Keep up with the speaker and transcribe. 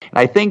And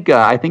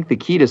I think the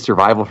key to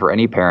survival for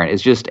any parent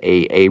is just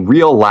a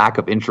real lack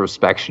of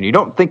introspection. You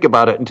don't think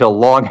about it until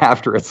long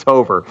after it's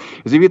over.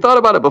 Because if you thought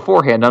about it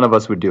beforehand, none of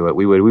us would do it.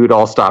 We would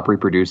all stop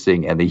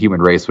reproducing, and the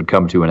human race would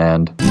come to an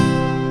end.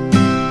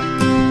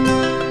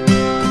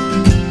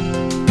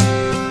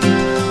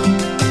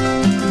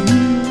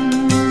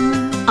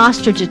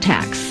 Ostrich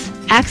attacks,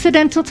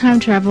 accidental time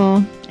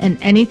travel, and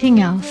anything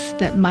else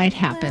that might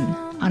happen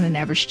on an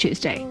average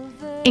Tuesday.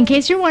 In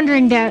case you're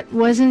wondering, that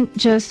wasn't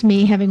just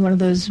me having one of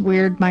those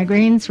weird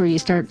migraines where you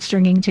start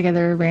stringing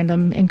together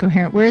random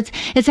incoherent words.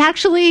 It's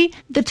actually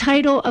the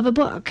title of a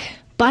book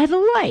by the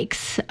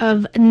likes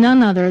of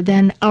none other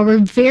than our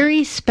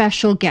very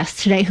special guest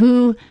today,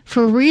 who,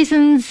 for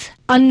reasons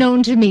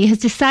unknown to me, has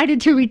decided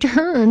to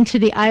return to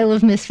the Isle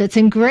of Misfits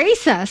and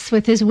grace us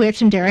with his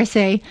wit and, dare I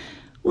say,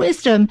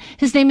 wisdom.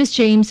 His name is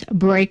James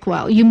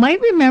Breakwell. You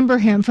might remember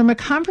him from a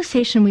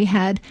conversation we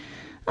had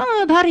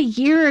about a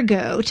year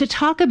ago to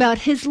talk about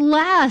his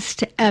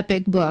last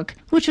epic book,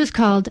 which was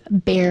called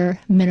Bare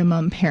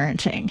Minimum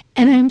Parenting.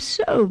 And I'm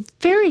so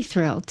very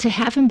thrilled to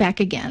have him back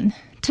again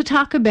to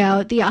talk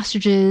about the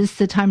ostriches,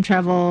 the time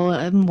travel,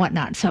 and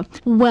whatnot. So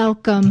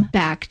welcome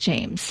back,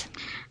 James.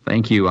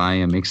 Thank you. I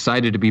am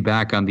excited to be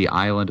back on the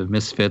Island of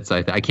Misfits.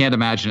 I can't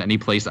imagine any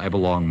place I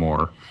belong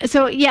more.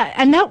 So, yeah,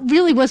 and that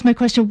really was my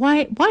question.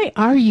 Why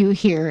are you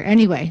here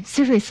anyway?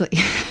 Seriously.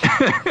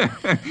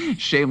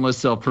 Shameless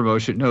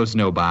self-promotion knows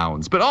no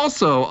bounds. But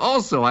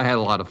also, I had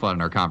a lot of fun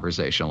in our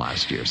conversation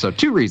last year. So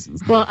 2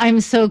 reasons. Well,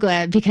 I'm so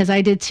glad because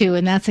I did too.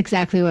 And that's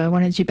exactly why I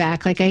wanted you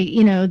back. Like,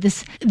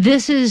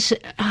 this is,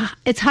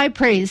 it's high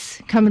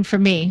praise coming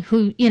from me.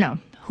 Who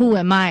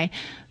am I?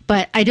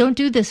 But I don't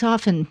do this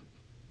often.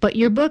 But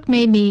your book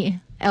made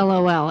me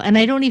LOL, and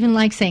I don't even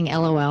like saying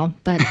LOL,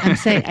 but I'm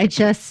saying I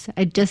just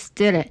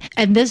did it.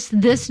 And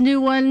this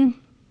new one,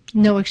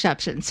 no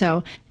exception.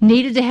 So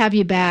needed to have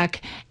you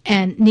back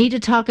and need to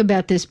talk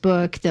about this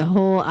book, the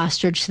whole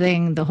ostrich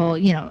thing, the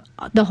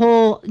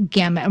whole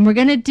gamut. And we're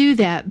going to do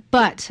that.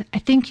 But I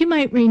think you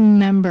might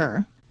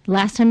remember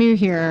last time you were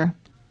here,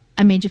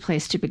 I made you play a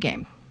stupid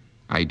game.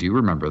 I do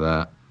remember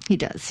that. He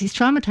does. He's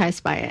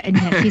traumatized by it, and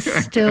yet he's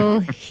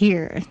still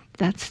here.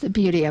 That's the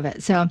beauty of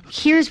it. So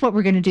here's what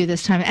we're going to do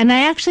this time. And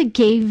I actually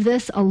gave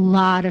this a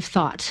lot of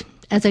thought,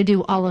 as I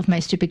do all of my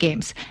stupid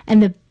games.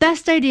 And the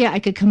best idea I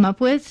could come up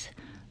with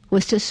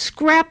was to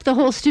scrap the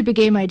whole stupid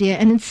game idea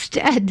and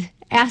instead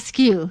ask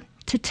you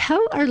to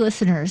tell our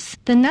listeners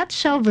the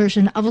nutshell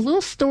version of a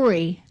little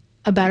story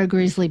about a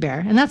grizzly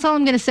bear. And that's all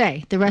I'm going to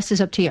say. The rest is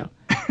up to you.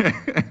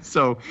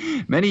 So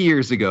many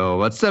years ago,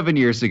 about 7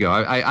 years ago,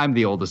 I'm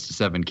the oldest of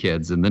 7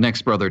 kids, and the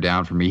next brother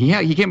down from me,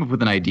 he came up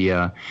with an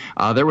idea.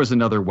 There was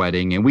another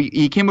wedding, and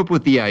he came up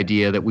with the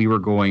idea that we were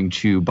going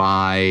to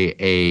buy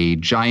a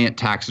giant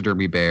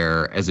taxidermy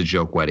bear as a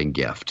joke wedding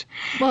gift.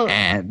 Well,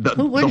 and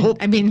who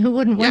wouldn't? Who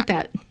wouldn't want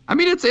that? I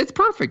mean, it's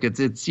perfect.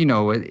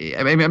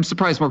 I'm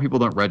surprised more people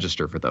don't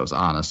register for those,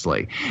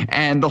 honestly.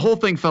 And the whole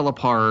thing fell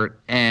apart,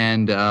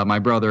 and my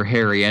brother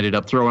Harry ended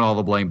up throwing all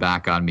the blame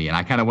back on me, and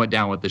I kind of went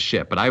down with the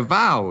ship. But I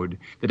vowed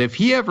that if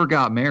he ever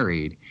got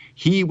married,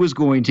 he was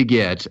going to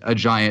get a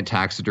giant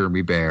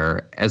taxidermy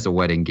bear as a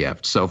wedding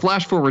gift. So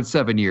flash forward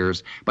 7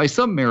 years, by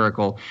some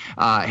miracle,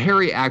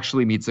 Harry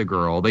actually meets a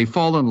girl. They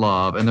fall in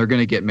love, and they're going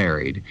to get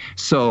married.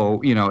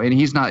 So, and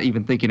he's not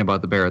even thinking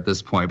about the bear at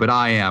this point, but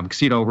I am,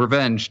 because,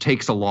 revenge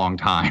takes a long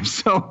time.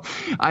 So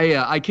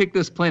I kick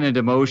this plan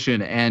into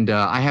motion, and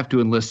I have to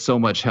enlist so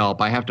much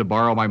help. I have to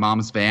borrow my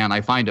mom's van.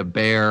 I find a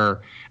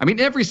bear. I mean,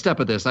 every step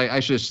of this, I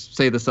should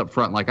say this up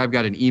front, like I've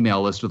got an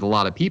email list with a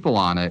lot of people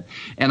on it,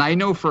 and I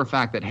know for a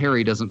fact that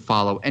Harry doesn't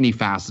follow any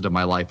facet of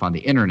my life on the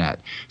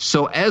internet.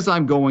 So as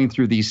I'm going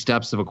through these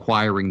steps of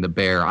acquiring the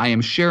bear, I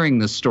am sharing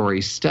this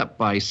story step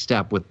by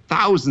step with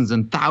thousands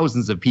and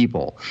thousands of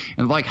people.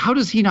 And like, how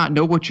does he not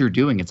know what you're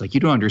doing? It's like,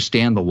 you don't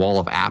understand the wall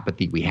of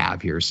apathy we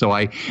have here. So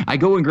I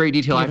go in great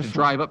detail. Beautiful. I have to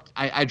drive up.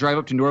 I drive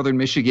up to northern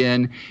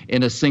Michigan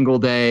in a single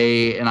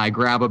day, and I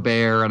grab a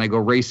bear, and I go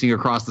racing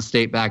across the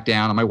state back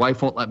down. And my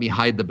wife won't let me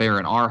hide the bear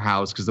in our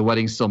house because the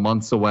wedding's still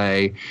months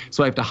away.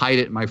 So I have to hide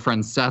it in my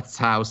friend Seth's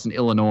house in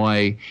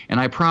Illinois.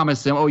 And I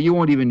promised him, you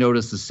won't even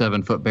notice the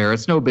 7-foot bear.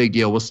 It's no big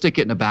deal. We'll stick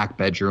it in a back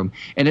bedroom.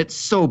 And it's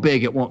so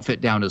big it won't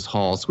fit down his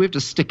hall. So we have to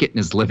stick it in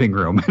his living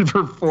room. And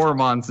for 4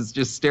 months, it's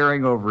just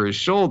staring over his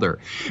shoulder.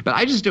 But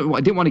I didn't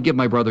want to give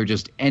my brother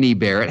just any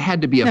bear. It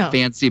had to be a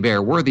fancy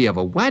bear worthy of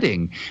a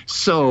wedding.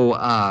 So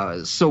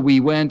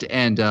we went,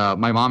 and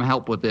my mom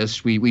helped with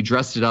this. We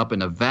dressed it up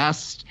in a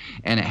vest,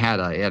 and it had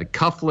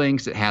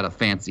cufflinks. It had a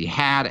fancy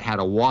hat. It had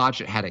a watch.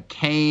 It had a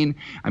cane.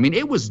 I mean,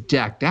 it was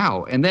decked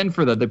out. And then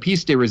for the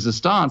piece de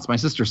resistance, Constance, my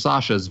sister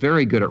Sasha, is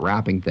very good at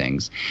wrapping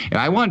things. And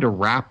I wanted to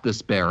wrap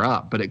this bear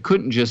up, but it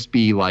couldn't just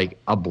be like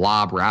a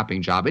blob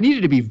wrapping job. It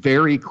needed to be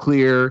very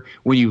clear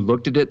when you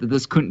looked at it that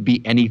this couldn't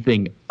be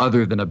anything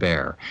other than a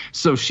bear.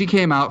 So she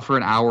came out for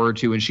an hour or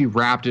two and she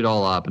wrapped it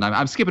all up. And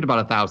I'm skipping about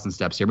 1,000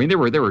 steps here. I mean, there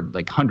were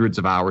like hundreds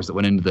of hours that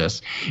went into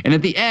this. And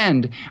at the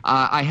end,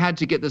 I had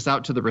to get this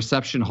out to the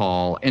reception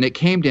hall, and it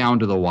came down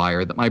to the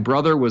wire that my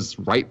brother was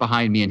right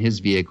behind me in his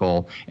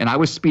vehicle, and I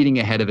was speeding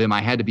ahead of him.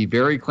 I had to be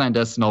very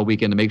clandestine all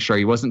weekend to make sure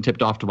he wasn't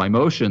tipped off to my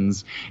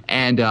motions.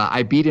 And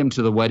I beat him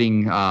to the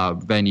wedding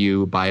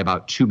venue by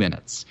about 2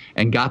 minutes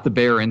and got the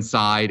bear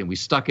inside, and we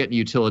stuck it in a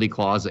utility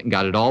closet and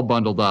got it all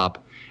bundled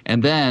up.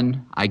 And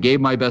then I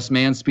gave my best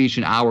man speech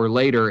an hour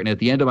later, and at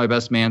the end of my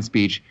best man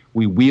speech,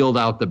 we wheeled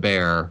out the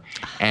bear,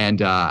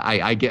 and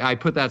I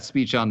put that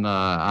speech on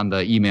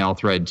the email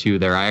thread too.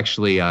 There, I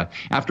actually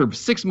after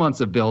 6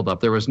 months of buildup,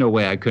 there was no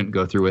way I couldn't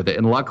go through with it,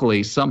 and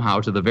luckily somehow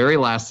to the very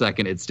last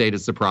second, it stayed a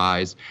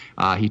surprise.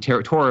 He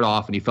tore it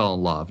off, and he fell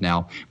in love.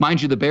 Now,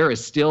 mind you, the bear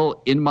is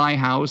still in my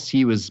house.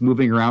 He was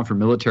moving around from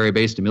military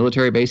base to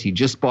military base. He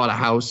just bought a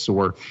house, so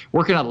we're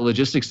working out the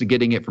logistics of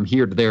getting it from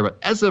here to there. But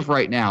as of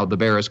right now, the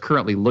bear is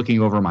currently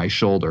looking over my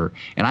shoulder,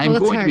 and I'm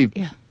going to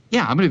be.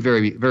 Yeah, I'm going to be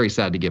very, very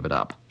sad to give it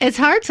up. It's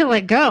hard to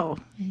let go.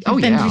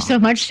 You've been through so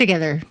much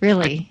together,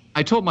 really.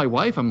 I told my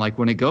wife, I'm like,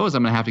 when it goes,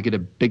 I'm going to have to get a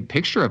big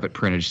picture of it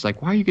printed. She's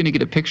like, why are you going to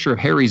get a picture of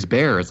Harry's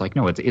bear? It's like,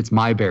 no, it's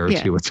my bear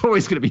too. It's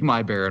always going to be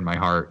my bear in my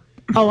heart.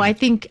 Oh, I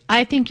think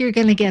you're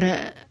going to get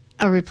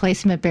a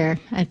replacement bear.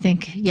 I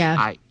think,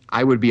 yeah.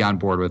 I would be on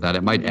board with that.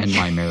 It might end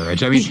my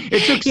marriage. I mean,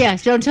 it took.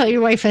 Yes, don't tell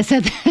your wife I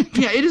said that.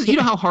 Yeah, it is. You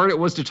know how hard it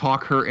was to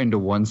talk her into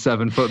 1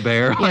 7-foot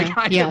bear?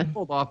 I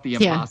pulled off the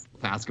impossible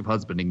task of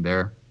husbanding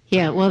there.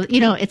 Yeah, well,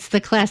 it's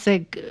the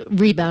classic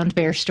rebound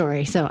bear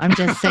story. So I'm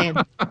just saying.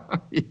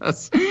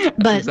 Yes,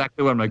 that's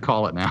exactly what I'm going to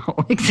call it now.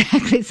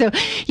 Exactly. So,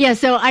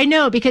 so I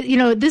know because,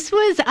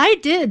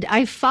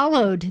 I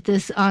followed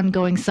this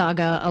ongoing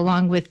saga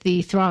along with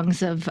the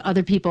throngs of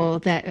other people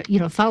that,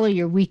 follow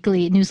your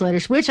weekly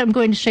newsletters, which I'm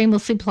going to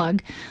shamelessly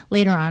plug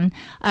later on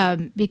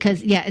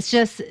because, it's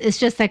just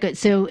that good.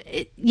 So,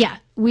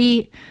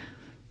 we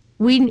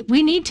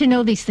need to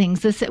know these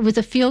things. This was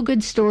a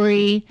feel-good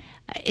story.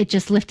 It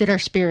just lifted our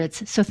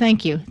spirits. So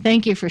thank you.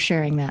 Thank you for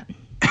sharing that.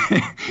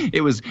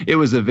 It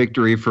was a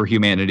victory for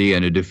humanity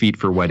and a defeat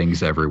for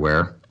weddings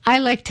everywhere. I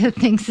like to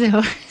think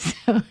so.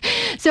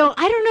 So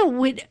I don't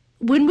know.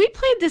 When we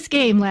played this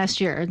game last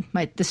year,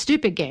 the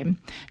stupid game,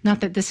 not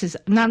that this is,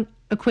 I'm not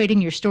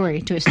equating your story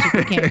to a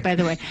stupid game, by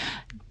the way.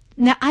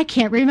 Now, I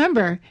can't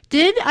remember.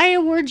 Did I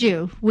award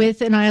you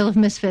with an Isle of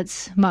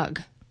Misfits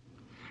mug?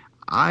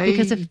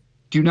 I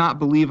do not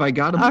believe I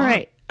got a mug. All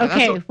right.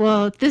 Okay,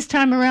 well, this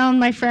time around,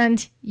 my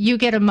friend, you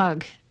get a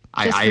mug.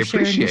 I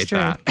appreciate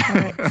that. All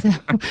right, so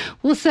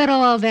we'll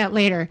settle all that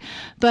later.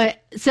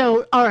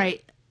 All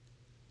right,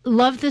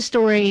 love the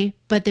story,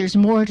 but there's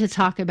more to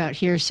talk about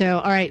here. So,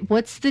 all right,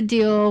 what's the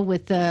deal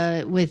with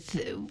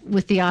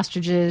the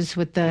ostriches,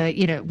 with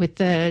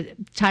the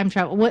time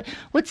travel?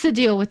 What's the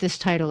deal with this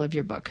title of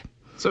your book?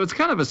 So it's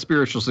kind of a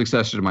spiritual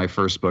successor to my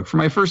first book. For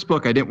my first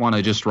book, I didn't want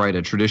to just write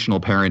a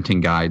traditional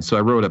parenting guide, so I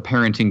wrote a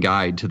parenting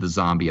guide to the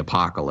zombie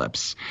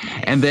apocalypse.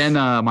 Nice. And then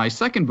my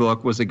second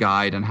book was a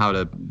guide on how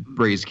to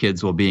raise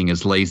kids while being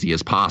as lazy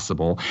as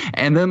possible.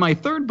 And then my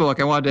third book,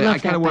 I wanted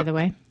to... by the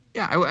way.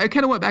 Yeah, I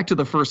kind of went back to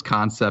the first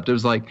concept. It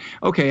was like,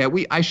 okay,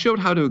 I showed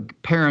how to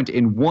parent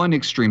in one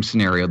extreme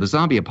scenario, the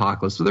zombie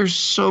apocalypse. So there's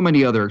so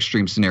many other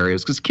extreme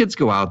scenarios because kids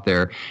go out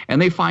there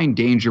and they find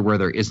danger where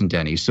there isn't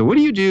any. So what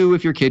do you do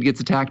if your kid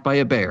gets attacked by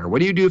a bear? What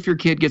do you do if your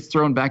kid gets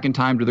thrown back in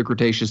time to the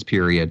Cretaceous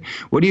period?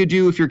 What do you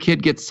do if your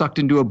kid gets sucked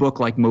into a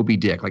book like Moby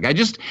Dick? Like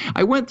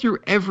I went through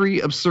every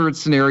absurd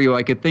scenario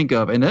I could think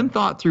of and then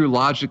thought through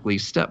logically,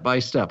 step by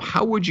step,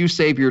 how would you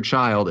save your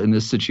child in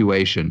this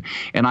situation?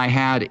 And I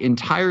had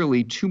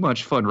entirely too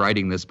much fun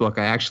writing this book.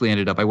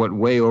 I went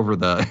way over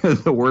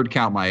the word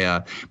count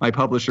my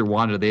publisher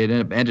wanted. They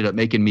ended up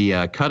making me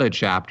cut a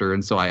chapter,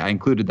 and so I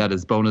included that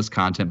as bonus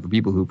content for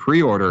people who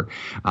pre-order.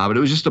 But it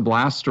was just a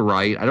blast to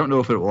write. I don't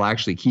know if it will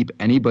actually keep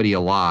anybody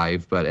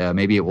alive, but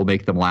maybe it will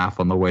make them laugh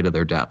on the way to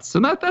their deaths. So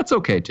that's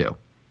okay too.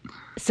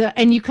 So,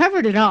 and you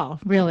covered it all,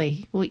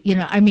 really.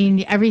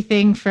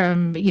 Everything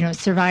from,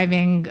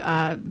 surviving,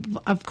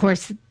 of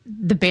course,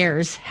 the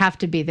bears have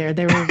to be there.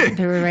 They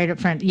were right up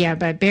front. Yeah,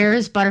 but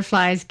bears,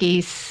 butterflies,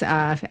 geese,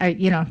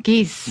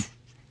 geese.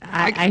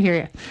 I hear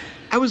you.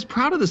 I was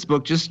proud of this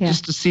book just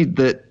to see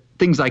that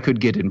things I could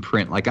get in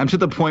print. Like I'm to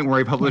the point where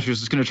a publisher is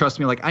just going to trust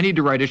me. Like I need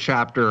to write a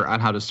chapter on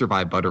how to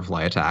survive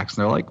butterfly attacks.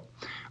 And they're like,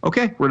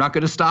 okay, we're not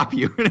going to stop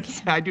you.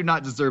 I do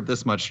not deserve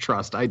this much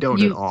trust. I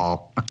don't at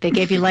all. They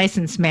gave you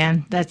license,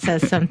 man. That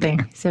says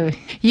something. So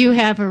you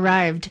have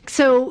arrived.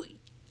 So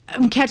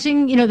I'm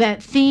catching,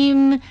 that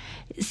theme.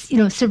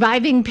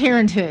 surviving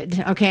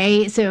parenthood.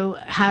 Okay, so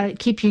how to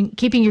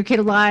keeping your kid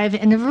alive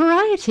in a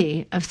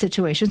variety of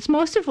situations,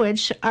 most of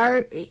which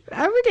are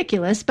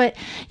ridiculous. But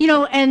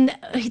and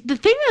the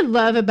thing I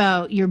love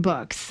about your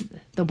books,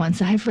 the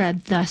ones I've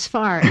read thus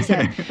far, is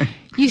that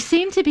you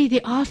seem to be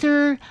the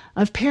author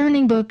of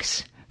parenting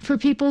books for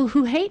people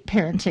who hate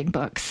parenting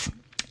books,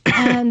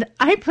 and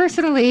I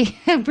personally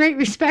have great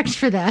respect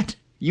for that.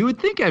 You would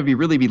think I'd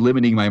really be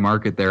limiting my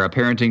market there, a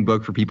parenting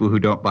book for people who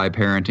don't buy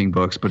parenting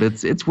books, but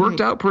it's worked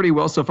out pretty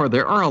well so far.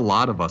 There are a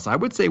lot of us. I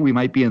would say we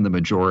might be in the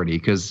majority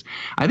because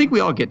I think we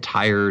all get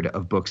tired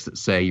of books that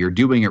say you're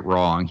doing it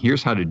wrong.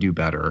 Here's how to do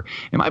better.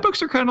 And my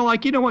books are kind of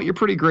like, you know what, you're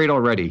pretty great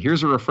already.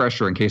 Here's a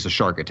refresher in case a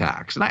shark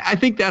attacks. And I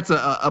think that's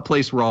a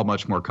place we're all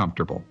much more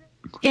comfortable.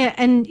 Yeah,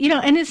 and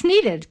and it's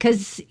needed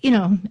because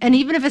and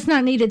even if it's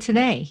not needed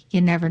today, you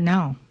never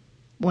know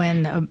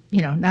when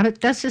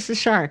that's just a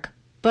shark.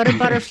 But a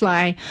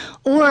butterfly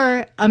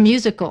or a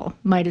musical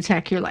might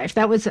attack your life.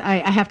 That was, I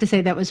have to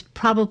say, that was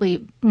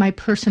probably my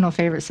personal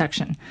favorite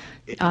section,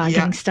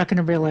 getting stuck in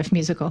a real life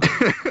musical.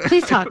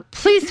 Please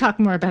talk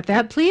more about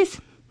that,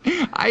 please.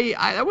 I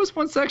that was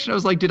one section I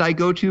was like, did I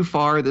go too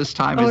far this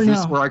time? Is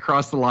this where I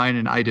crossed the line?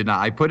 And I did not.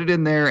 I put it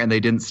in there and they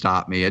didn't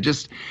stop me.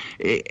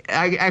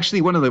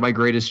 Actually, one of my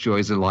greatest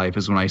joys in life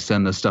is when I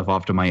send this stuff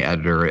off to my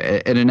editor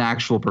and an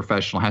actual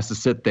professional has to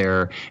sit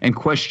there and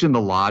question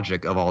the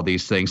logic of all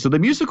these things. So the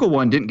musical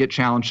one didn't get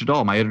challenged at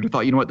all. My editor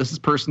thought, you know what, this is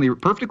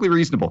perfectly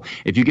reasonable.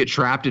 If you get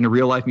trapped in a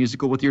real life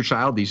musical with your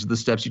child, these are the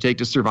steps you take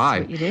to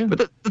survive. You do.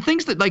 But the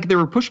things that there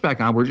were pushback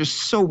on were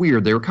just so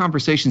weird. They were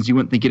conversations you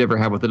wouldn't think you'd ever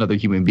have with another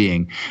human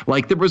being.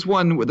 Like there's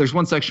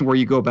one section where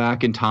you go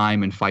back in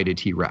time and fight a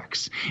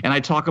T-Rex. And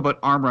I talk about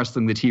arm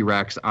wrestling the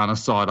T-Rex on a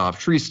sawed-off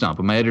tree stump.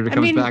 And my editor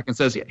comes back and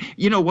says,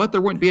 you know what? There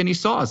wouldn't be any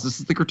saws.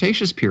 This is the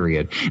Cretaceous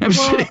period. And I'm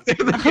sitting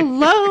there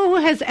hello?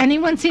 Has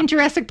anyone seen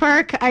Jurassic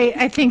Park?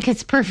 I think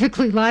it's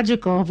perfectly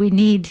logical. We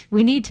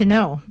need to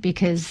know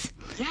because,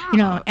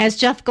 as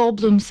Jeff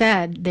Goldblum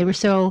said, they were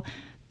so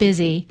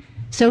busy,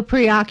 so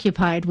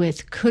preoccupied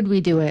with could we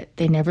do it,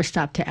 they never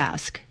stopped to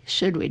ask,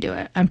 should we do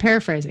it? I'm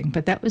paraphrasing,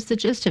 but that was the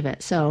gist of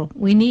it. So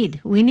we need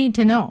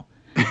to know.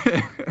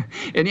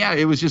 And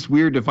it was just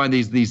weird to find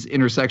these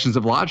intersections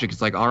of logic.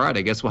 It's like, all right,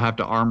 I guess we'll have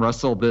to arm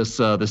wrestle this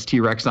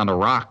T-Rex on a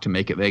rock to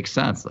make it make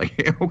sense.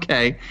 Like,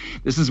 okay,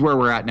 this is where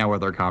we're at now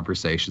with our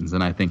conversations.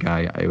 And I think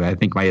I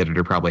think my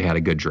editor probably had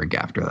a good drink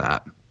after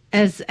that.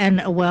 And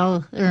a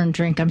well-earned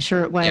drink, I'm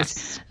sure it was.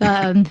 Yes.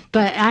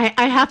 But I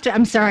have to,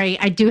 I'm sorry,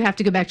 I do have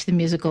to go back to the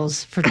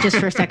musicals for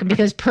a second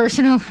because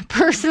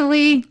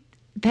personally,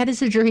 that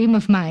is a dream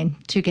of mine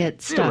to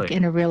get stuck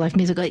in a real life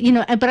musical.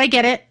 But I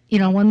get it.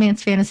 One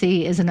man's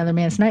fantasy is another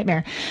man's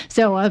nightmare.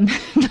 So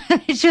can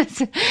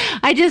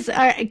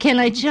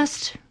I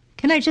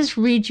just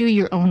read you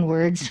your own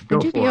words?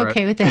 Would you be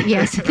okay with that?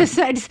 Yes. Because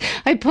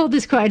I pulled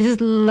this quote. I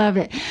just love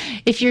it.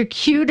 If you're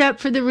queued up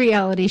for the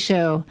reality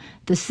show,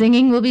 the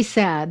singing will be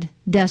sad,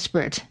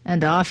 desperate,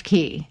 and off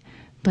key.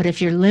 But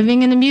if you're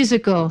living in a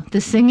musical, the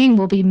singing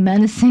will be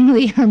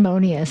menacingly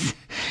harmonious.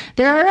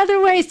 There are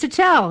other ways to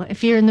tell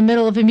if you're in the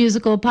middle of a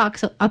musical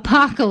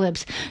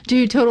apocalypse.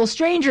 Do total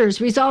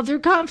strangers resolve their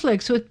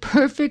conflicts with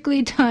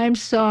perfectly timed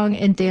song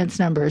and dance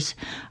numbers?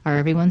 Are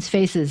everyone's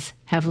faces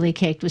heavily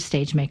caked with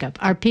stage makeup?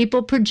 Are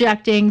people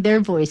projecting their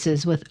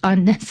voices with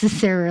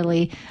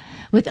unnecessary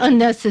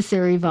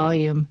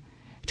volume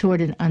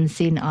toward an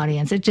unseen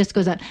audience? It just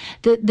goes on.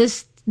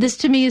 This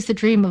to me is the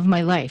dream of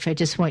my life. I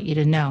just want you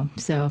to know.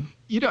 So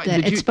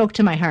it spoke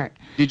to my heart.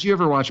 Did you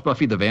ever watch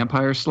Buffy the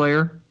Vampire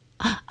Slayer?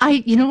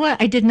 You know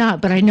what? I did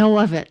not, but I know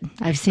of it.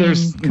 I've seen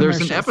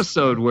there's an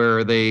episode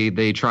where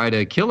they try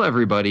to kill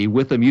everybody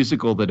with a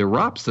musical that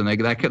erupts, and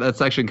that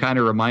section kind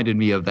of reminded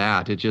me of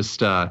that. It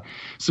just I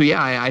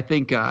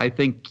think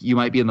you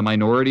might be in the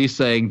minority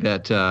saying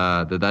that's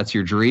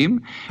your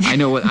dream. I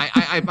know what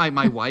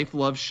my wife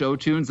loves show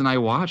tunes, and I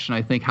watch and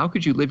I think, how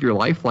could you live your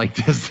life like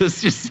this?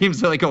 This just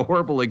seems like a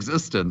horrible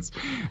existence.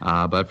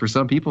 But for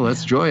some people,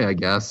 that's joy, I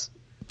guess.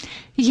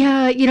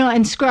 Yeah,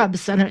 and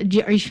Scrubs. Are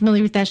you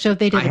familiar with that show?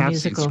 They did a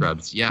musical. Seen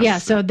Scrubs, yes. Yeah,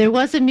 so there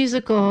was a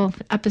musical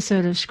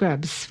episode of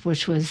Scrubs,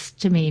 which was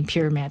to me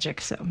pure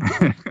magic. So,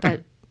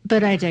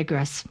 but I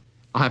digress.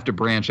 I'll have to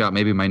branch out.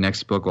 Maybe my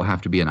next book will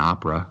have to be an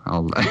opera.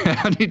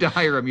 I need to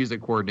hire a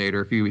music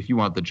coordinator if you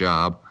want the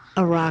job.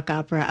 A rock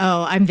opera.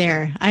 Oh, I'm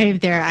there.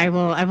 I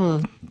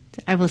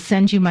will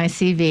send you my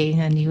CV,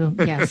 and you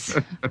yes.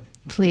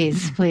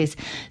 Please.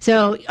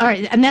 So, all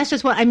right. And that's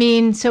just what I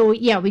mean. So,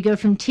 we go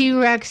from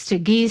T-Rex to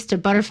geese to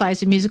butterflies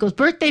to musicals,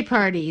 birthday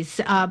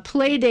parties,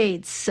 play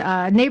dates,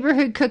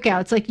 neighborhood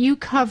cookouts. Like, you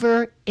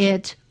cover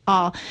it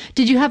all.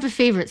 Did you have a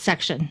favorite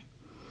section?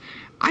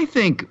 I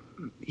think,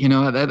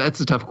 that's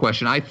a tough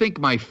question. I think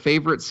my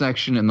favorite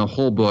section in the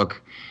whole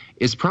book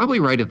is probably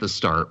right at the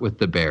start with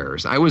the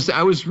Bears. I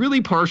was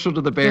really partial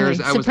to the Bears.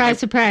 Really?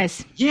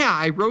 Surprise. Yeah,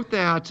 I wrote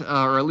that,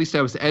 or at least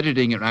I was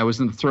editing it, and I was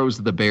in the throes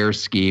of the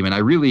Bears scheme, and I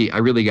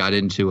really got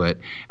into it.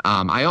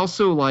 I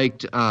also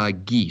liked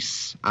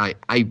geese. I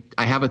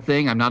have a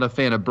thing. I'm not a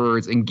fan of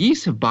birds, and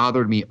geese have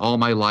bothered me all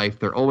my life.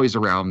 They're always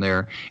around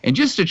there, and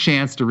just a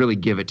chance to really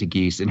give it to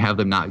geese and have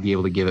them not be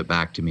able to give it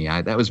back to me.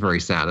 That was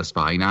very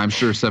satisfying. Now, I'm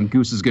sure some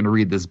goose is going to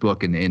read this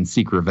book and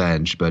seek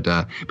revenge, but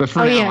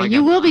for now,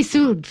 you will be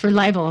sued for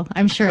libel,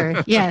 I'm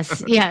sure.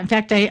 Yes, yeah. In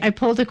fact, I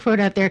pulled a quote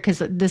out there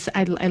because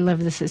I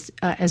love this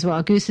as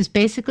well. Goose is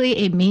basically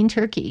a mean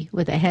turkey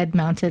with a head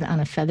mounted on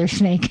a feather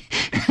snake.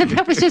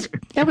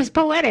 that was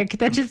poetic.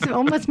 That just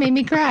almost made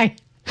me cry.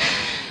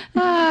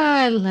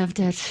 I loved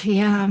it.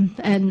 Yeah.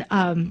 And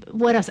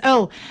what else?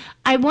 Oh,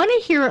 I want to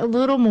hear a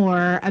little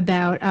more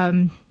about.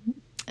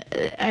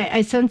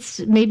 I sense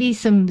maybe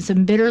some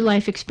bitter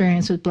life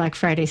experience with Black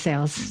Friday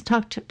sales.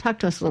 Talk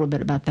to us a little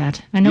bit about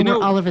that. I know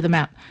we're all over the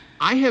map.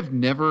 I have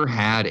never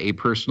had a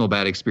personal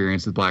bad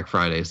experience with Black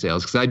Friday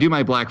sales because I do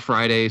my Black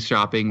Friday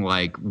shopping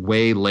like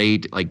way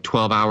late, like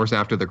 12 hours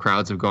after the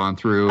crowds have gone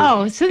through.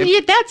 Oh, so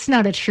that's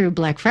not a true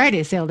Black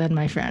Friday sale then,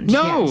 my friend.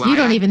 No. Yes. You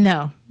don't even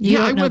know.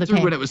 I went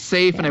through when it was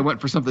safe and I went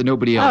for something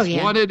nobody else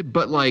wanted.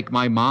 But like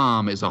my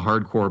mom is a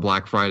hardcore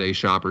Black Friday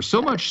shopper,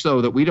 so much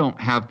so that we don't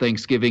have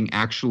Thanksgiving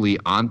actually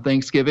on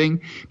Thanksgiving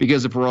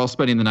because if we're all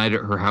spending the night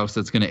at her house,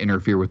 that's going to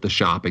interfere with the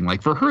shopping.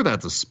 Like for her,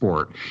 that's a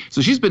sport.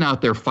 So she's been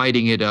out there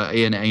fighting it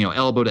in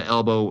elbow to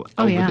elbow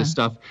over this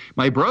stuff.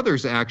 My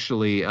brothers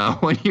actually,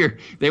 one year,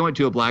 they went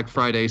to a Black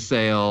Friday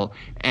sale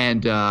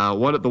and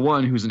the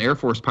one who's an Air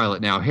Force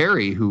pilot now,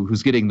 Harry,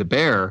 who's getting the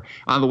bear,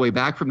 on the way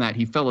back from that,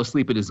 he fell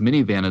asleep in his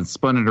minivan and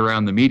spun it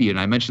around the media, and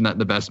I mentioned that in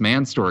the Best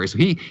Man story. So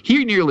he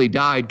nearly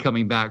died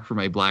coming back from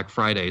a Black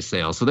Friday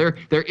sale. So there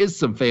is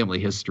some family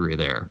history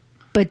there.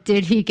 But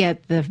did he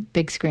get the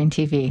big screen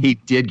TV? He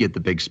did get the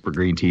big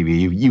screen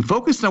TV. You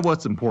focused on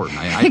what's important.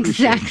 I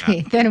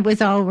exactly. Then it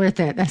was all worth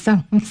it. That's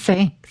all I'm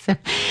saying. So,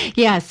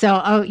 yeah.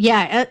 So,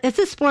 it's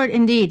a sport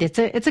indeed.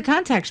 It's a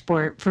contact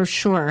sport for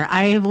sure.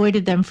 I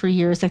avoided them for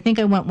years. I think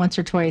I went once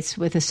or twice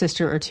with a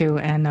sister or two,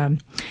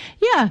 and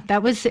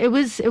it was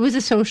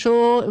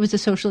a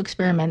social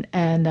experiment,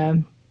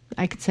 and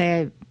I could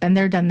say I've been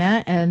there, done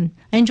that, and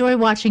I enjoy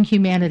watching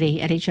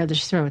humanity at each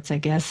other's throats, I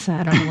guess.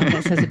 I don't know what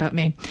that says about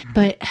me.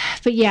 But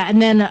yeah,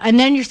 and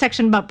then your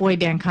section about boy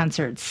band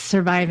concerts,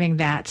 surviving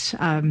that.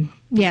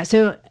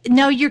 So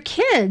now your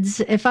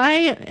kids, if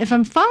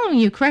I'm following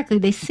you correctly,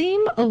 they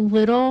seem a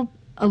little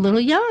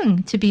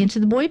young to be into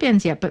the boy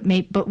bands yet,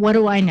 but what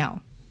do I know?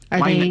 Are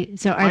they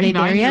there yet?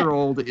 My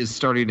 9-year-old is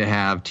starting to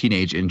have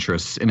teenage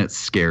interests, and it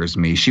scares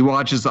me. She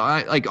watches,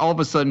 like, all of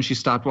a sudden she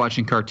stopped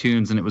watching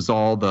cartoons, and it was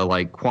all the,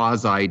 like,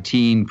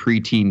 quasi-teen,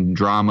 preteen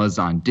dramas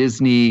on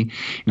Disney.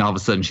 And all of a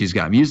sudden she's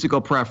got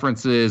musical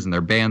preferences, and they're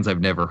bands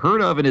I've never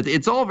heard of. And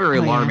it's all very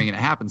alarming, and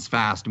it happens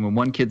fast. And when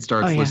one kid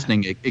starts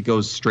listening, it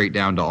goes straight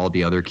down to all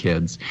the other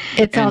kids.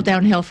 It's all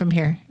downhill from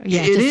here.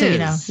 Yeah, just so you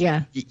know.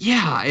 Yeah.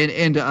 Yeah,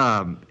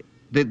 and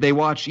they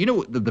watch,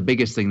 the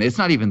biggest thing, it's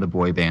not even the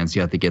boy bands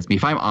yet that gets me.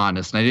 If I'm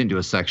honest, and I didn't do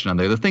a section on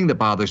there, the thing that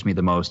bothers me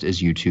the most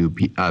is YouTube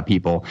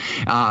people.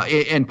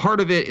 And part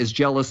of it is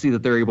jealousy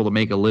that they're able to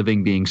make a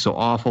living being so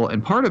awful.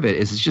 And part of it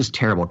is it's just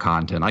terrible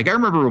content. Like I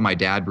remember when my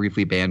dad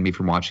briefly banned me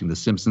from watching The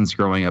Simpsons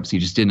growing up, so he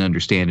just didn't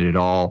understand it at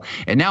all.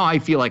 And now I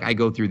feel like I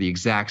go through the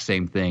exact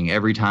same thing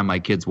every time my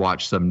kids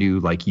watch some new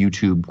like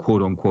YouTube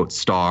quote unquote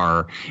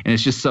star. And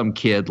it's just some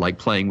kid like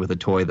playing with a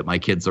toy that my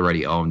kids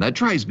already own. That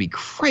drives me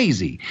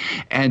crazy.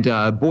 And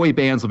boy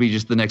bands will be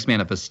just the next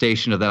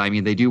manifestation of that. I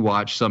mean, they do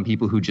watch some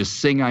people who just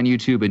sing on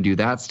YouTube and do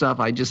that stuff.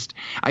 I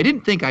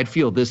didn't think I'd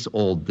feel this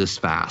old this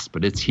fast,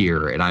 but it's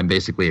here, and I'm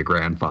basically a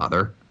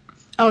grandfather.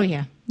 Oh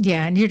yeah,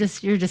 yeah, and you're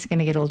just going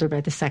to get older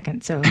by the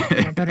second. So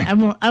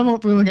I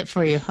won't ruin it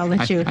for you. I'll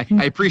let you.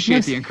 I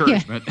appreciate the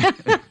encouragement.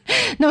 Yeah.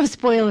 No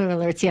spoiler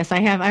alerts. Yes, I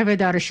have a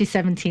daughter. She's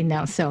 17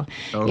 now. So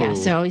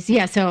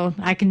so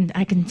I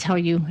can tell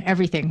you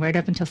everything right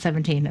up until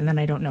 17, and then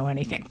I don't know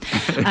anything.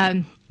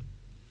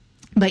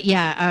 But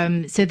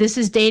yeah, so this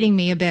is dating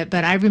me a bit,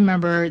 but I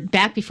remember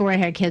back before I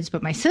had kids,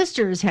 but my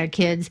sisters had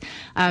kids.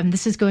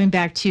 This is going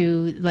back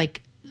to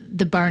like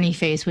the Barney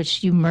phase,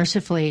 which you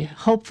mercifully,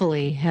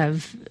 hopefully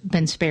have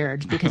been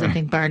spared because I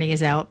think Barney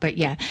is out. But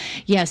yeah.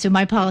 So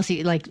my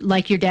policy,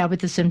 like your dad with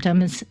the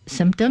symptoms.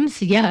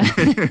 Yeah.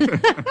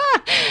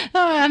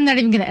 I'm not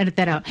even going to edit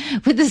that out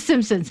with the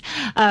Simpsons.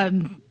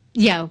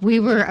 Yeah, we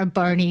were a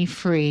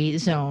Barney-free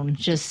zone.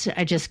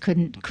 I just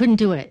couldn't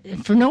do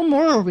it for no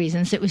moral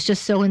reasons. It was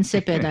just so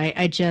insipid.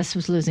 I just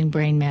was losing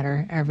brain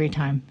matter every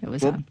time it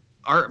was on.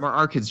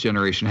 Our kids'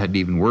 generation had an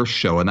even worse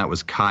show, and that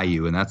was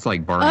Caillou, and that's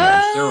like Barney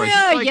on steroids.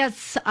 Yeah,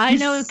 yes, I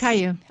know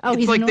Caillou. Oh,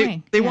 he's like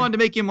annoying. They wanted to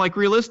make him like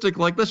realistic,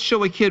 like let's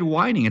show a kid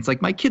whining. It's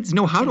like my kids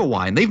know how to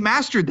whine. They've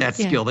mastered that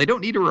skill. They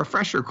don't need a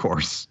refresher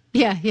course.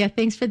 Yeah.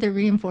 Thanks for the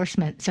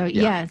reinforcement. So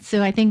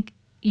so I think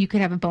you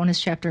could have a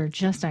bonus chapter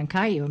just on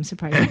Caillou. I'm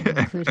surprised you didn't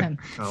include him.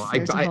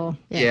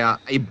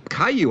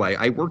 Caillou,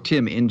 I worked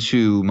him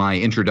into my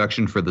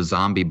introduction for the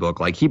zombie book.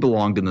 Like, he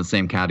belonged in the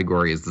same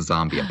category as the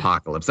zombie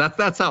apocalypse.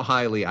 That's how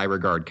highly I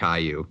regard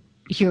Caillou.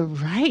 You're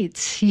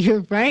right.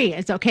 You're right.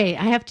 It's okay.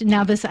 I have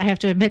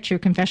to admit your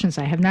confessions.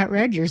 I have not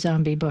read your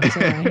zombie book,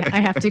 so I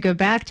have to go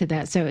back to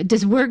that. So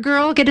does Word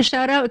Girl get a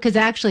shout out? Because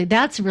actually,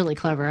 that's really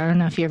clever. I don't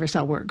know if you ever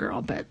saw Word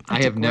Girl, but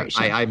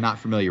I'm not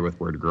familiar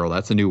with Word Girl.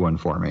 That's a new one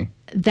for me.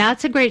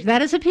 That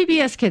is a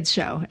PBS Kids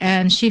show,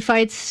 and she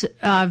fights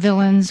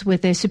villains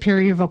with a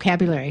superior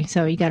vocabulary.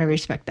 So you got to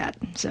respect that.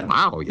 So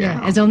wow,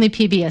 yeah, as only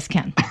PBS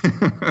can.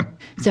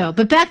 So,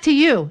 but back to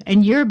you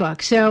and your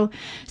book. So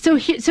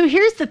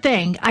here's the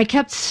thing. I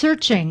kept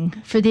searching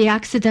for the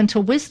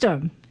accidental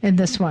wisdom in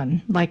this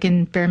one, like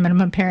in Bare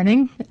Minimum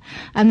Parenting,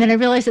 and then I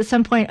realized at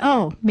some point,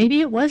 oh,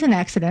 maybe it was an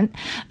accident.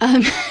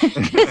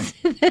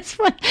 This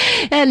one,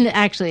 and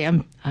actually,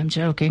 I'm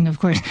joking, of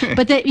course,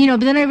 but that but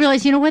then I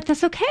realized, you know what,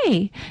 that's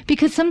okay,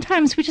 because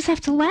sometimes we just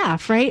have to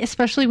laugh, right?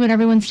 Especially when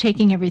everyone's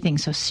taking everything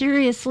so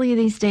seriously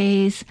these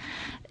days.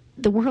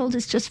 The world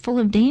is just full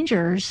of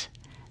dangers,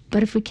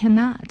 but if we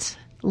cannot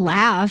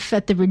laugh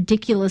at the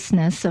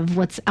ridiculousness of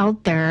what's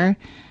out there,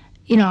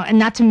 and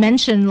not to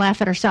mention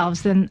laugh at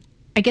ourselves, then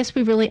I guess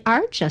we really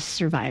are just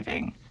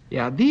surviving.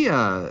 Yeah,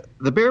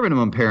 the Bare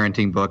Minimum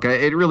Parenting book,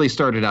 it really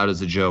started out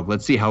as a joke.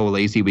 Let's see how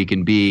lazy we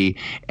can be.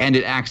 And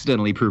it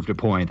accidentally proved a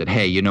point that,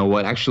 hey, you know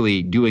what?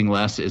 Actually, doing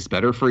less is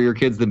better for your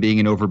kids than being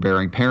an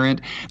overbearing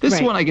parent. This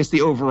one, I guess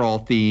the overall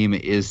theme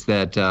is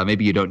that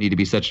maybe you don't need to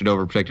be such an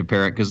overprotective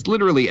parent, because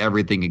literally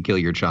everything can kill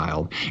your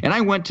child. And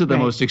I went to the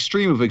most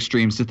extreme of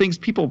extremes, to things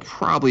people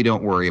probably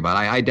don't worry about.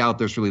 I doubt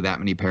there's really that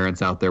many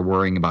parents out there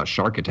worrying about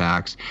shark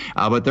attacks.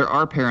 But there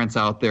are parents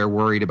out there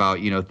worried about,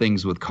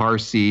 things with car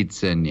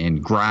seats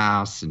and grass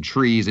and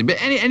trees and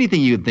anything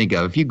you can think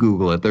of. If you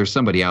Google it, there's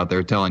somebody out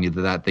there telling you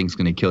that thing's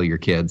going to kill your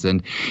kids.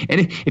 And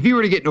if you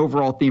were to get an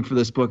overall theme for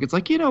this book, it's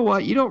like, you know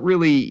what, you don't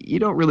really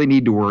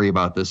need to worry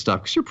about this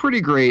stuff, because you're pretty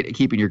great at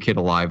keeping your kid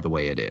alive the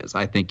way it is.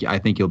 I think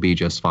you'll be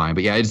just fine.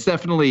 But yeah, it's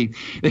definitely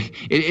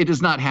it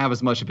does not have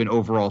as much of an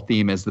overall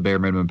theme as the Bare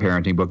Minimum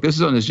Parenting book. This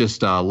one is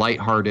just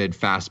lighthearted,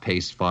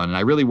 fast-paced fun, and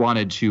I really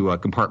wanted to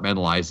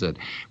compartmentalize it.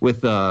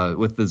 With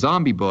the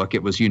zombie book,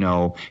 it was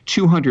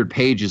 200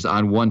 pages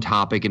on one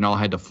topic, and all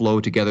had to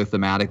flow together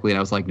thematically. And I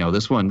was like, no,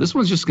 this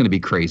one's just going to be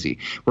crazy.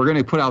 We're going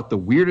to put out the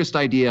weirdest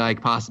idea I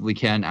possibly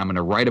can. I'm going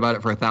to write about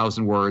it for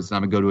 1,000 words, and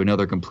I'm going to go to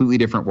another completely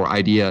different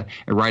idea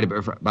and write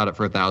about it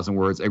for 1,000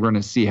 words. And we're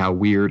going to see how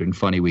weird and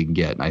funny we can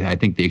get. And I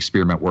think the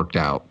experiment worked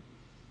out.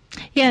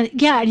 Yeah,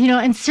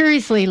 and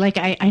seriously, like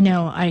I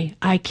know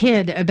I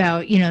kid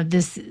about,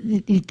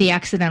 the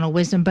accidental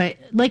wisdom, but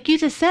like you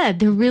just said,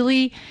 they're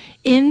really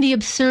in the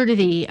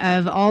absurdity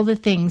of all the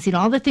things,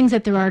 all the things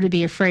that there are to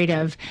be afraid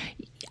of.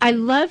 I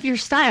love your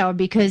style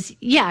because,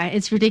 yeah,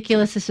 it's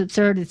ridiculous, it's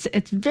absurd,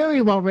 it's very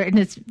well written,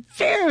 it's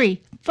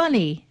very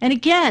funny. And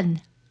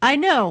again, I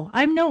know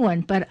I'm no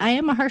one, but I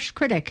am a harsh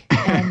critic,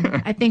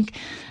 and I think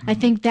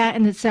that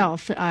in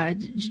itself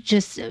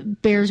just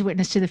bears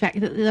witness to the fact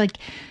that, like,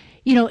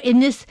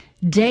 in this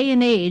day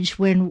and age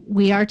when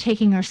we are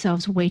taking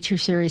ourselves way too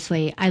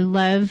seriously, I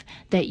love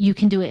that you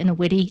can do it in a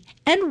witty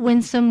and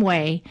winsome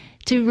way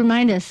to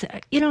remind us,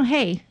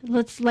 hey,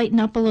 let's lighten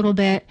up a little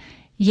bit.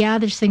 Yeah,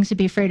 there's things to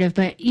be afraid of,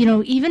 but,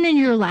 even in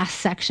your last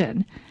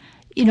section,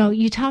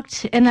 you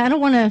talked, and I don't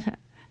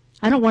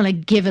want to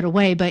give it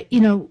away, but,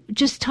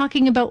 just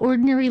talking about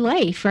ordinary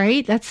life,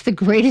 right? That's the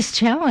greatest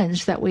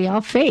challenge that we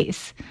all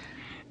face.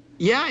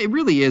 Yeah, it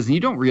really is. And you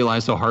don't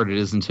realize how hard it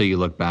is until you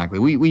look back.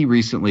 Like we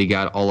recently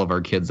got all of our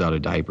kids out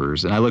of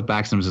diapers. And I look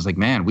back sometimes, it's like,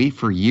 man,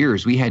 for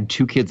years, we had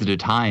 2 kids at a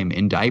time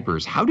in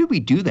diapers. How did we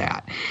do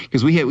that?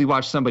 Because we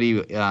watched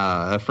somebody,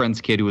 a friend's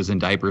kid who was in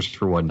diapers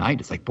for one night.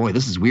 It's like, boy,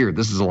 this is weird.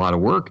 This is a lot of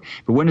work.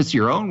 But when it's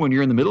your own, when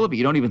you're in the middle of it,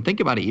 you don't even think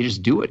about it. You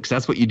just do it, because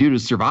that's what you do to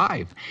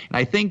survive. And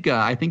I think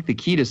the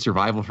key to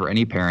survival for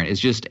any parent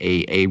is just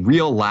a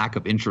real lack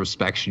of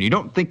introspection. You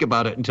don't think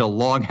about it until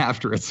long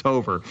after it's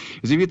over.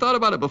 Because if you thought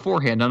about it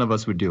beforehand, none of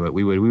us would do it.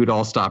 We would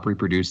all stop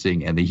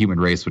reproducing, and the human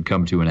race would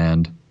come to an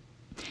end.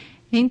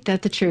 Ain't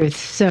that the truth?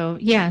 So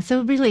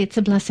really it's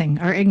a blessing,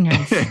 our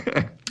ignorance.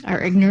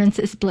 Our ignorance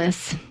is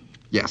bliss.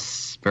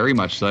 Yes, very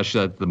much. That's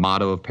the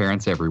motto of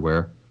parents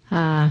everywhere.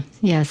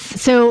 Yes.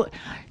 So,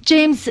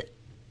 James,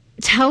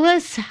 tell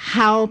us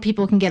how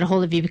people can get a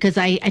hold of you, because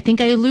I think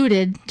I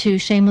alluded to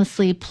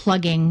shamelessly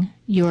plugging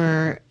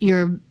your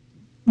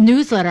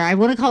newsletter. I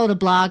want to call it a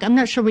blog. I'm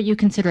not sure what you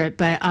consider it,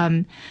 but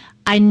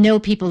I know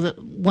people that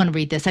want to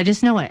read this. I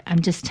just know it. I'm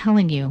just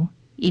telling you,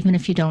 even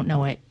if you don't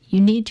know it,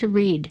 You need to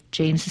read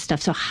James's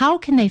stuff. So how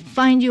can they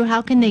find you?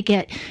 How can they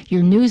get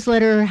your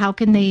newsletter? How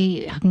can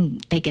they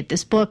get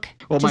this book?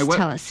 Well, Just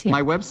tell us. Yeah.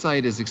 My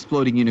website is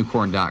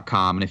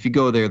explodingunicorn.com, and if you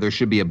go there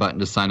should be a button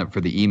to sign up for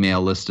the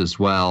email list as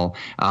well.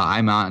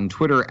 I'm on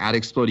Twitter at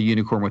Exploding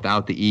Unicorn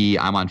without the E.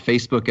 I'm on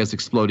Facebook as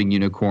Exploding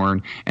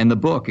Unicorn, and the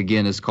book,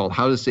 again, is called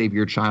How to Save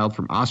Your Child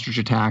from Ostrich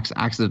Attacks,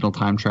 Accidental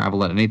Time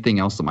Travel, and Anything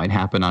Else That Might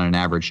Happen on an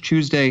Average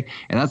Tuesday,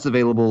 and that's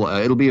available.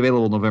 It'll be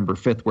available November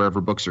 5th wherever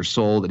books are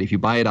sold, and if you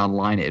buy it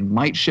online, it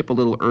might ship a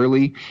little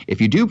early.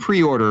 If you do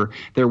pre-order,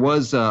 there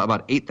was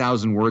about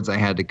 8,000 words I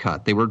had to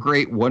cut. They were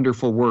great,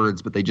 wonderful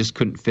words, but they just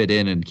couldn't fit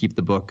in and keep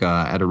the book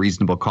at a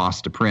reasonable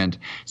cost to print.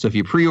 So if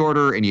you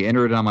pre-order and you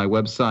enter it on my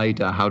website,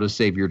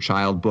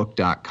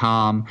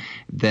 howtosaveyourchildbook.com,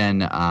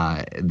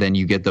 then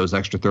you get those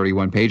extra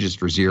 31 pages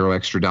for $0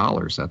 extra.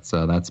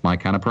 That's my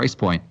kind of price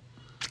point.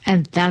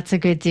 And that's a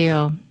good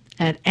deal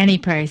at any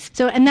price.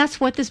 So, and that's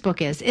what this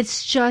book is.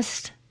 It's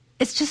just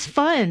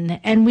fun,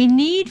 and we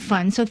need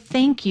fun. So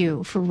thank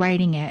you for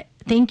writing it.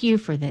 Thank you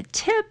for the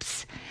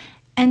tips,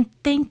 and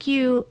thank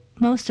you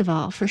most of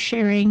all for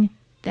sharing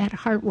that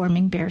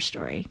heartwarming bear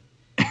story.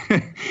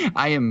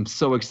 I am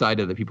so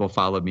excited that people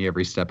followed me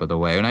every step of the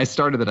way. When I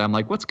started it, I'm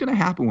like, what's going to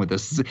happen with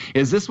this?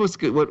 Is this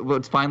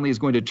what finally is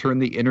going to turn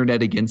the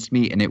internet against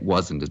me? And it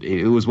wasn't.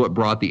 It was what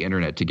brought the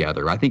internet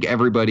together. I think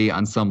everybody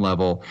on some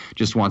level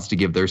just wants to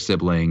give their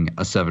sibling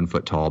a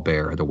 7-foot-tall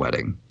bear at a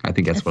wedding. I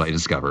think that's what I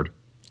discovered.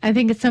 I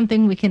think it's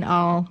something we can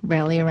all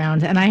rally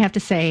around. And I have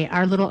to say,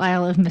 our little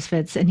Isle of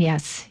Misfits, and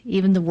yes,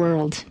 even the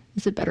world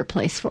is a better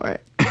place for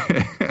it.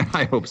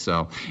 I hope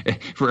so.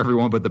 For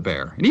everyone but the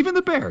bear. And even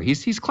the bear,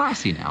 he's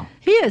classy now.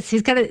 He is.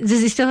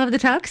 Does he still have the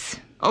tux?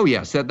 Oh,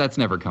 yes, that's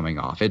never coming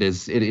off. It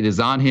is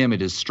on him.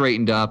 It is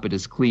straightened up. It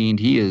is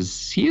cleaned. He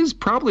is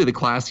probably the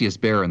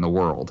classiest bear in the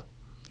world.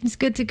 He's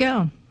good to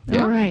go.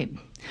 Yeah. All right.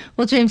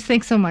 Well, James,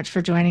 thanks so much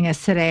for joining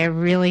us today. I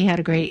really had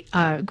a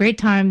great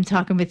time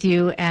talking with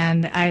you,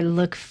 and I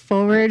look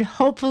forward,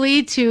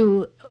 hopefully,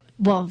 to,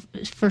 well,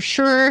 for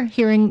sure,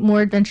 hearing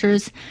more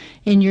adventures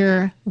in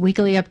your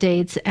weekly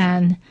updates,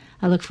 and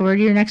I look forward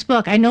to your next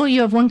book. I know you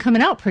have one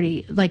coming out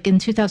in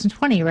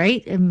 2020,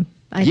 right?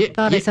 I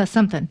thought I saw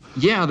something.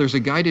 Yeah, there's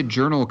a guided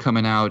journal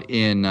coming out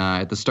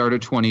at the start of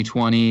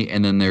 2020,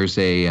 and then there's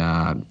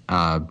a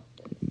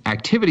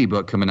activity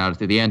book coming out at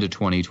the end of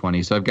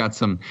 2020. So I've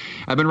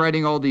been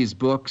writing all these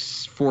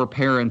books for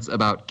parents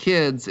about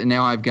kids, and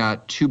now I've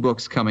got 2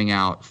 books coming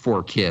out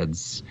for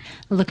kids.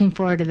 Looking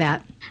forward to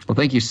that. Well,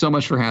 thank you so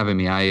much for having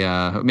me.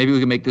 Maybe we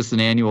can make this an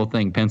annual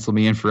thing. Pencil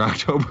me in for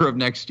October of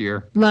next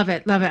year. Love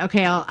it.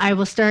 Okay, I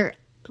will start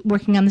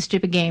working on the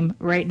stupid game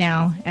right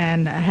now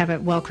and have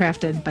it well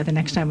crafted by the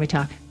next time we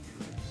talk.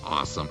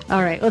 Awesome.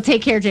 All right. Well,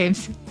 take care,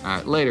 James. All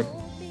right. Later.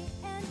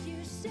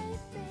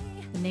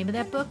 The name of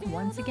that book,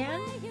 once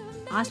again,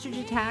 Ostrich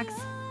Attacks,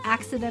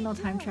 Accidental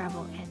Time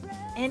Travel, and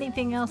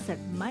Anything Else That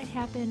Might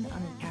Happen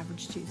on an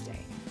Average Tuesday.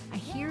 I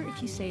hear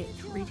if you say it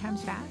 3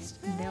 times fast,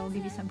 they'll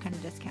give you some kind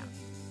of discount.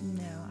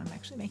 No, I'm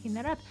actually making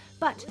that up.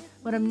 But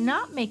what I'm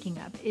not making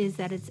up is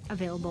that it's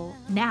available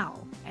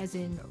now, as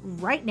in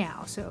right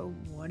now. So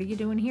what are you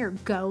doing here?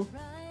 Go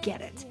get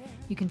it.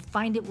 You can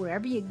find it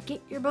wherever you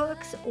get your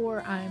books,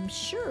 or I'm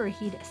sure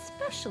he'd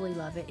especially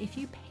love it if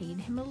you paid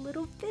him a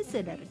little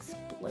visit at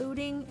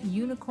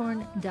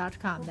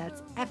explodingunicorn.com.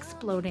 That's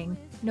exploding,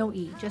 no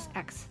E, just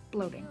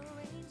exploding.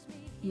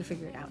 You'll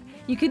figure it out.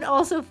 You can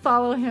also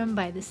follow him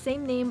by the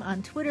same name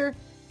on Twitter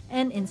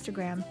and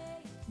Instagram.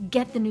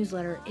 Get the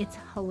newsletter. It's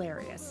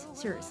hilarious.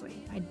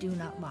 Seriously, I do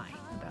not lie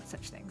about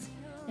such things.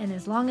 And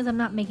as long as I'm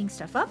not making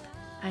stuff up,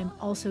 I'm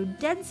also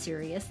dead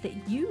serious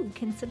that you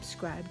can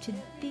subscribe to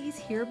these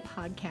here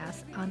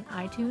podcasts on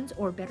iTunes,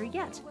 or better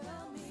yet,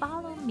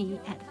 follow me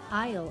at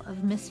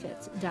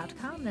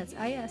isleofmisfits.com. That's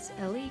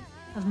ISLE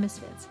of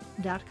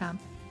misfits.com.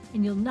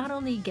 And you'll not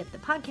only get the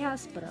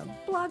podcast, but a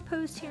blog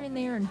post here and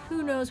there, and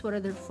who knows what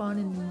other fun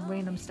and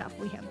random stuff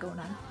we have going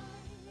on.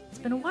 It's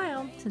been a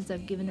while since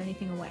I've given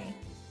anything away,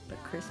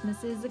 but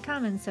Christmas is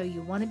a-comin', so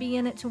you want to be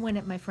in it to win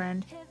it, my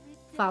friend.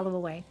 Follow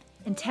away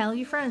and tell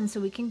your friends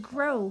so we can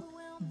grow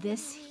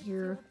this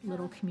here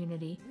little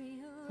community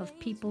of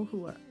people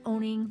who are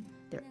owning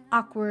their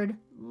awkward,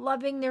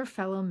 loving their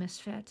fellow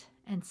misfit,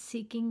 and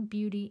seeking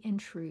beauty and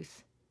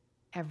truth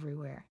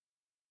everywhere.